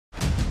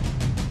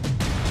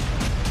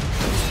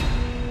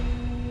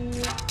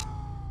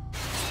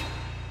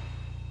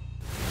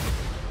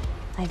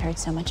I've heard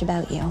so much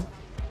about you.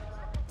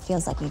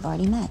 Feels like we've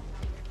already met.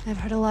 I've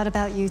heard a lot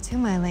about you too,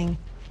 Mai Ling.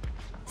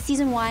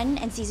 Season 1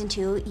 and Season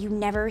 2, you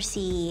never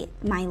see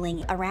Mai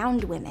Ling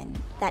around women.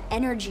 That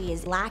energy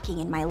is lacking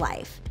in my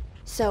life.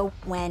 So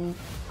when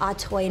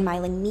Toy and Mai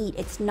Ling meet,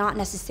 it's not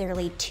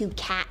necessarily two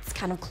cats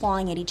kind of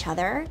clawing at each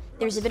other.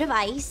 There's a bit of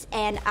ice,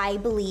 and I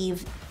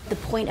believe the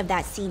point of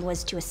that scene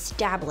was to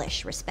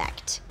establish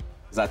respect.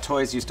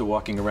 Toy's used to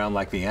walking around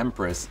like the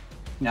Empress.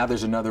 Now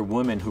there's another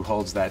woman who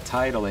holds that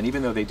title, and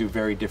even though they do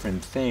very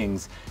different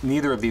things,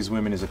 neither of these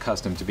women is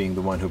accustomed to being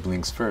the one who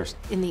blinks first.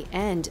 In the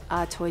end,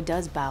 Toy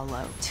does bow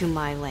low to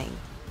Mai Ling.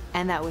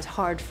 And that was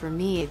hard for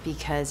me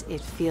because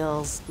it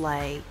feels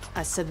like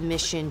a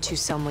submission to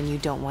someone you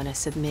don't want to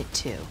submit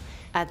to.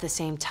 At the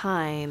same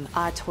time,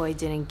 Toy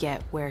didn't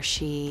get where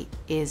she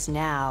is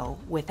now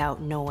without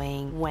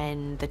knowing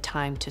when the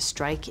time to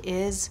strike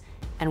is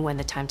and when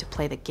the time to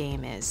play the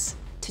game is.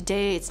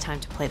 Today, it's time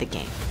to play the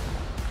game.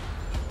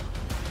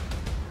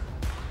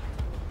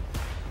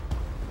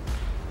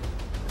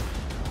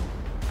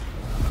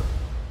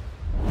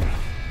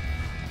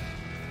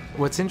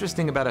 What's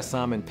interesting about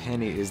Sahm and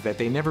Penny is that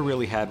they never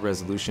really had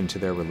resolution to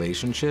their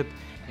relationship,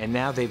 and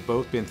now they've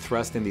both been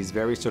thrust in these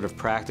very sort of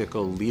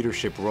practical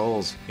leadership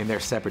roles in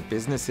their separate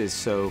businesses,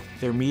 so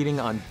they're meeting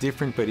on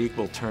different but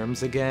equal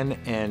terms again,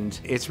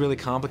 and it's really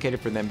complicated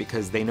for them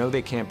because they know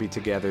they can't be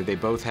together. They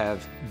both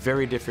have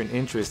very different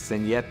interests,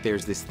 and yet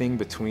there's this thing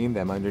between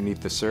them underneath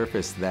the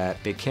surface that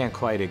they can't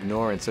quite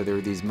ignore, and so there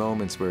are these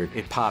moments where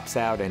it pops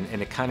out, and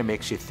it kind of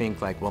makes you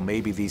think like, well,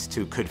 maybe these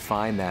two could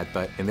find that,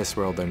 but in this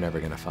world, they're never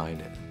gonna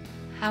find it.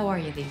 How are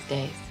you these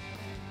days?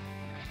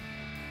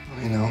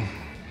 You know,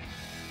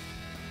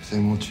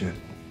 same old shit.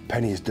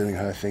 Penny is doing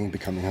her thing,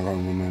 becoming her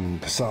own woman.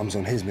 Sam's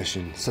on his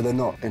mission. So they're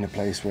not in a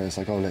place where it's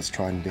like, oh, let's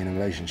try and be in a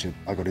relationship.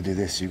 I gotta do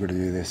this, you gotta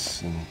do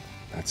this, and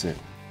that's it.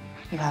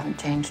 You haven't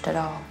changed at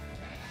all.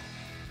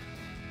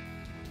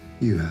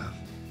 You have.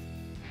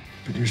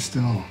 But you're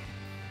still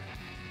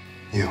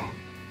you.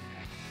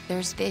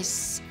 There's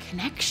this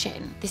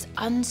connection, this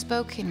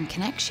unspoken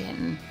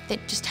connection that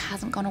just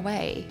hasn't gone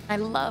away. I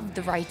love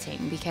the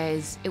writing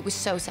because it was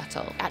so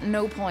subtle. At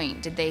no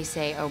point did they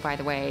say, oh, by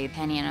the way,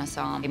 Penny and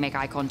Sahm, they make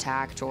eye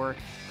contact or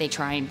they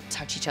try and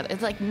touch each other.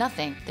 It's like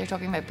nothing. They're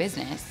talking about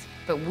business.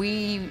 But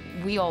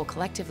we all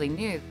collectively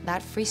knew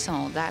that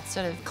frisson, that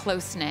sort of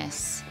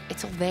closeness,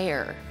 it's all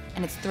there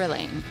and it's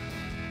thrilling.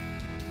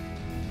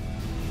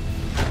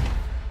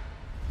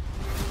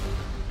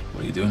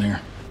 What are you doing here?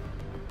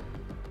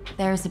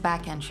 There's a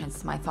back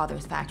entrance to my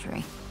father's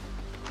factory.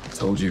 I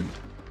told you,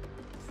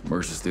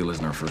 Mercer Steel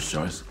isn't our first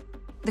choice.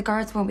 The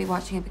guards won't be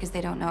watching it because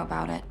they don't know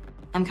about it.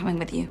 I'm coming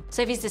with you.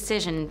 Sophie's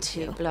decision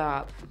to blow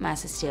up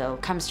Mercer Steel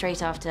comes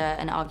straight after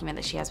an argument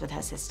that she has with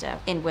her sister,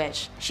 in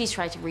which she's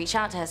tried to reach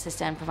out to her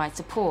sister and provide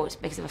support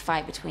because of a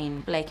fight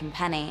between Blake and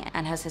Penny,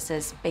 and her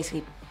sisters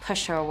basically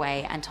pushed her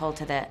away and told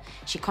her that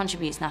she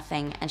contributes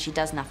nothing and she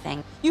does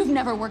nothing. You've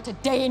never worked a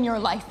day in your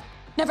life.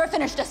 Never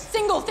finished a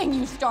single thing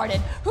you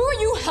started. Who are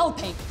you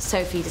helping?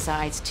 Sophie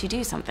decides to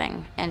do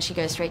something, and she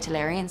goes straight to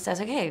Leary and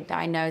says, okay,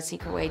 I know a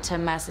secret way to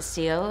Mercer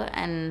Steel,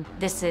 and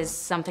this is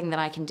something that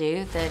I can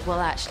do that will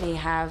actually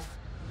have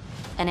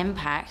an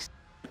impact.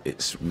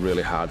 It's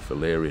really hard for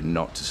Leary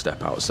not to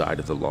step outside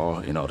of the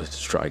law in order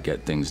to try to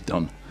get things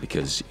done,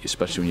 because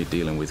especially when you're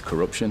dealing with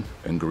corruption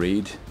and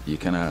greed, you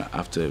kind of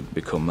have to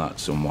become that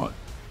somewhat.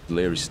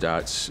 Leary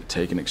starts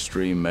taking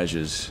extreme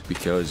measures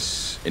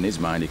because in his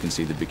mind he can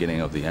see the beginning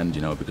of the end,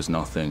 you know, because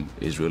nothing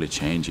is really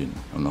changing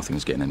and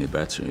nothing's getting any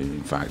better.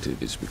 In fact,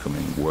 it's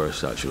becoming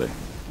worse, actually.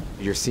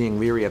 You're seeing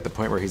Leary at the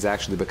point where he's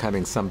actually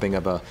becoming something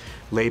of a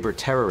labor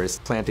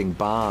terrorist, planting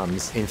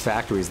bombs in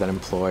factories that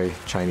employ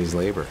Chinese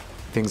labor.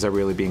 Things are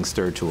really being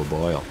stirred to a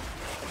boil.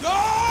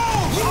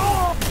 No!